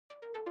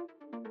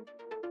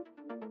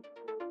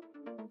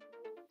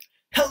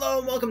Hello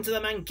and welcome to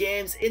TheMan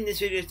Games. In this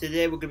video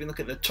today we're going to be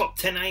looking at the top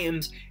 10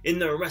 items in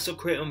the Wrestle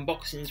Crate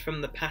Unboxings from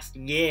the past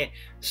year.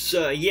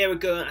 So a year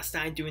ago I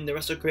started doing the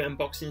Wrestle Crate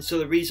Unboxings, so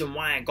the reason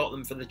why I got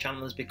them for the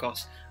channel is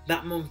because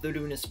that month they're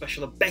doing a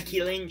special of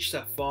Becky Lynch,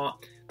 so I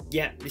thought,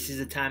 yeah, this is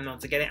the time now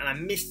to get it. And I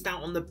missed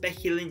out on the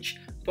Becky Lynch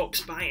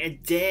box by a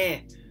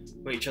day,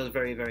 which I was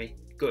very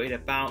gutted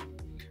about.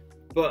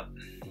 But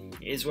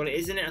it is what it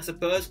is, isn't it, I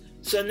suppose.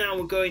 So now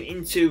we're going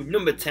into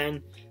number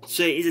 10.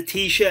 So it is a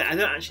t-shirt. I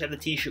don't actually have the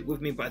t-shirt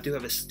with me, but I do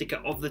have a sticker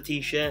of the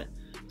t-shirt.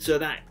 So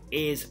that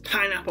is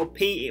Pineapple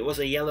Pete. It was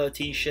a yellow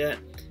t-shirt.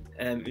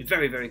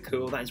 Very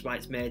cool. That is why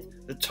it's made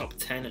the top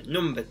 10 at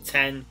number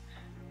 10.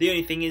 The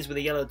only thing is with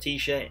a yellow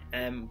t-shirt,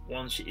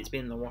 once it's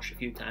been in the wash a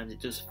few times, it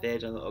does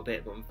fade a little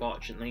bit, but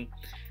unfortunately,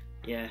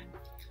 yeah.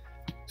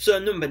 So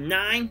number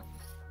 9.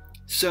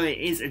 So it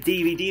is a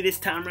DVD this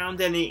time around,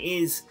 and it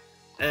is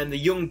the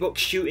Young Bucks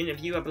shoot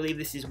interview. I believe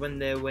this is when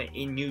they were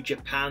in New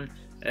Japan.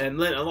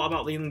 Learned a lot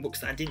about the Young Bucks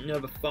that I didn't know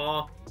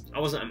before.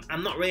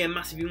 I'm not really a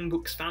massive Young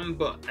Bucks fan,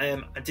 but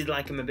I did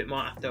like them a bit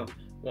more after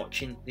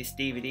watching this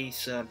DVD.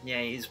 So yeah,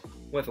 it is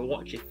worth a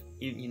watch if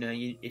you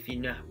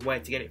know where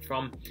to get it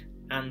from,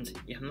 and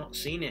you have not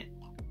seen it.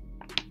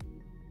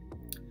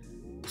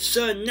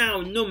 So now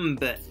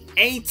number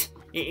 8,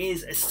 it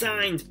is a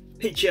signed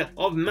picture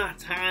of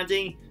Matt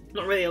Hardy.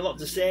 Not really a lot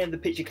to say. The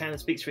picture kind of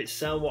speaks for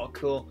itself. What a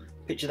cool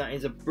picture that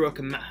is, a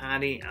broken Matt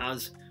Hardy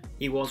as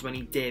he was when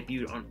he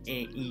debuted on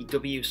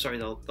AEW. Sorry,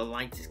 the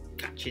light is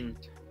catching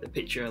the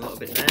picture a little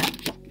bit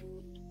there.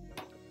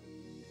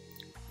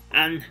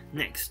 And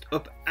next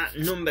up at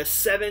number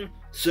 7,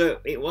 so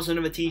it was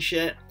another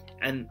t-shirt,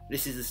 and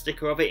this is the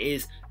sticker of it,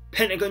 is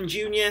Pentagon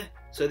Jr.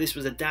 So this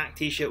was a dark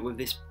t-shirt with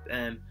this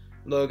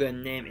logo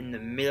and name in the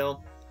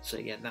middle. So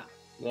yeah, that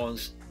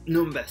was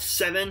number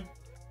 7.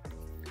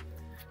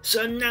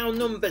 So now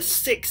number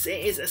 6,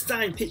 it is a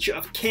signed picture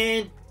of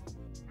Kane.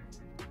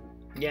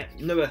 Yeah,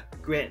 another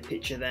great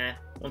picture there.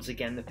 Once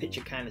again, the picture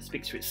kind of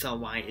speaks for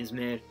itself why it is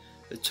made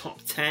the top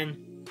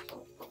 10.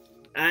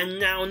 And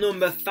now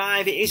number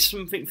 5, it is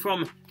something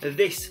from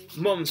this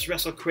month's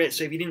Wrestle Crate.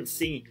 So if you didn't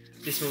see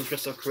this month's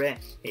Wrestle Crate,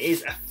 it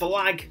is a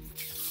flag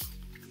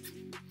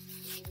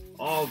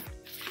of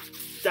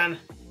Dan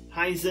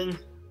Heisen.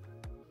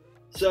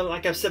 So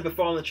like I've said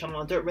before on the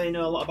channel, I don't really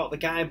know a lot about the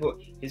guy, but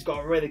he's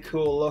got a really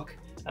cool look,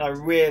 and I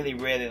really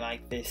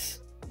like this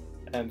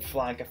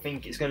flag. I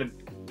think it's going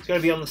to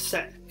be on the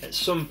set at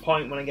some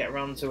point when I get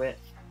around to it.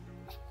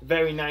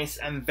 Very nice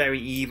and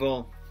very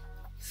evil,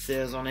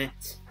 says on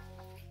it.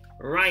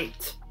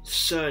 Right,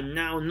 so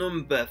now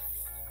number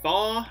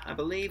 4, I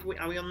believe.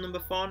 Are we on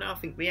number 4 now? I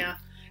think we are.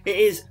 It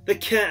is the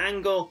Kurt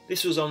Angle.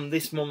 This was on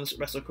this month's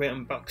Wrestle Crate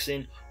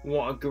Unboxing.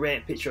 What a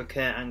great picture of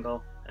Kurt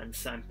Angle, and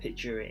signed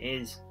picture it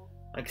is.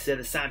 Like I said,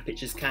 the signed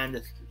pictures kind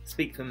of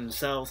speak for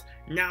themselves.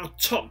 Now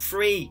top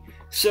 3.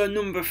 So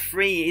number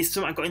 3 is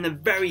something I got in the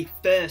very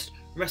first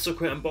Wrestle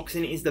Crate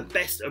Unboxing. It is the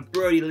best of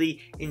Brodie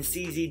Lee in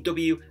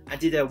CZW. I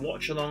did a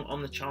watch along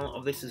on the channel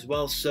of this as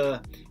well,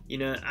 so you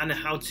know, and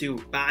how to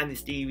buy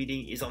this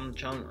DVD is on the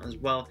channel as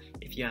well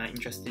if you are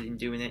interested in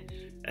doing it.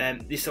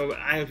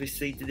 I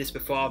obviously did this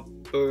before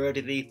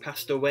Brodie Lee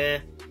passed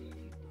away.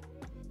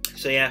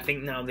 So yeah, I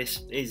think now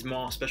this is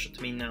more special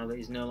to me now that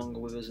he's no longer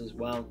with us as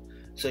well.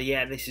 So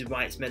yeah, this is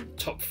why it's made the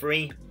top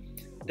 3.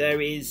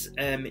 There is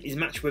his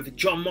match with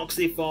John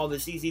Moxley for the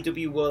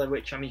CZW World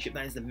Heavyweight Championship.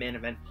 That is the main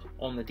event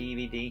on the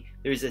DVD.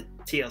 There is a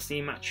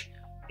TLC match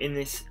in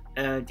this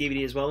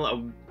DVD as well,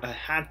 a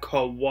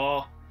hardcore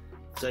war.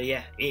 So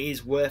yeah, it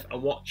is worth a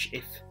watch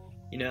if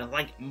you know,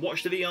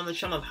 watch the video on the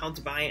channel of how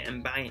to buy it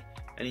and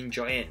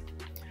enjoy it.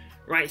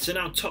 Right, so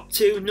now top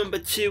 2. Number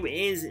 2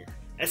 is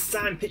a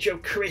signed picture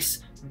of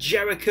Chris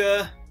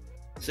Jericho.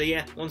 So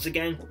yeah, once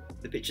again,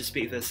 the picture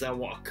speaks for itself.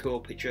 What a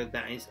cool picture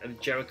that is of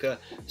Jericho.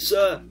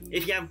 So,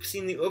 if you have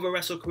seen the other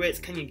Wrestle Crates,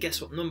 can you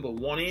guess what number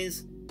 1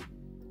 is?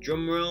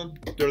 Drum roll.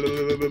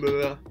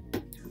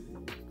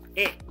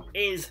 It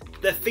is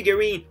the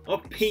figurine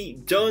of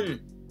Pete Dunne.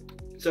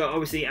 So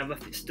obviously I've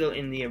left it still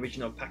in the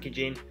original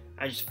packaging.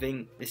 I just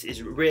think this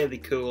is really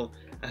cool.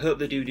 I hope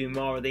they do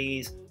more of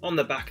these. On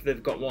the back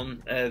they've got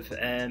one of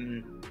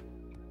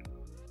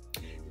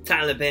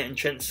Tyler Bate and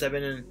Trent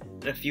Seven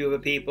and a few other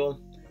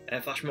people.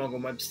 Flash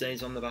Morgan Webster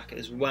is on the back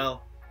as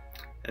well.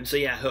 So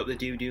yeah, I hope they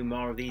do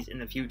more of these in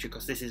the future,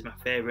 because this is my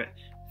favourite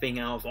thing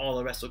out of all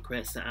the Wrestle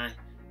Crates that I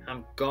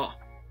have got.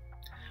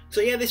 So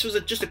yeah, this was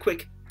just a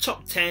quick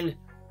top 10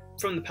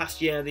 from the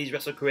past year of these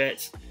Wrestle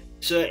Crates.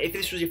 So if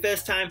this was your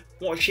first time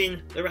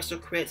watching the Wrestle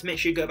Crates, make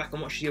sure you go back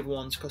and watch the other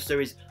ones, because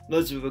there is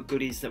loads of other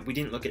goodies that we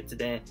didn't look at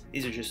today.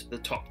 These are just the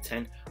top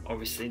 10.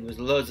 Obviously there was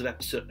loads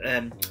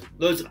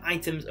of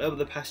items over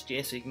the past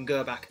year, so you can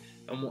go back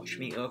and watch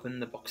me open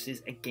the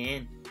boxes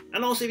again.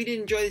 And also, if you did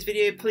enjoy this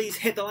video, please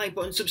hit the like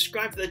button,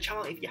 subscribe to the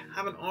channel if you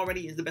haven't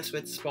already. It's the best way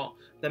to support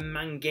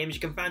TheMan Games. You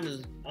can find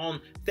us on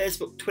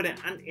Facebook, Twitter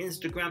and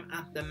Instagram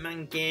at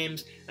TheMan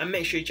Games, and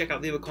make sure you check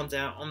out the other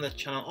content out on the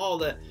channel, all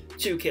the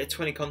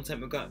 2K20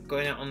 content we've got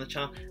going out on the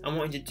channel. I'm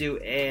wanting to do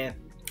a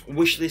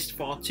wish list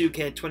for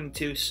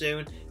 2K22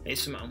 soon.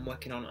 It's something I'm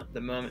working on at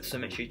the moment, so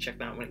make sure you check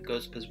that out when it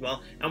goes up as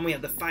well. And we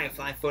have the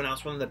Firefly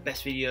Funhouse, one of the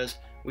best videos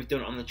we've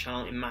done on the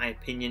channel in my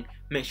opinion.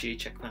 Make sure you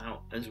check that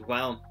out as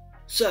well.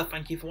 So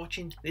thank you for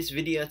watching this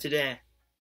video today.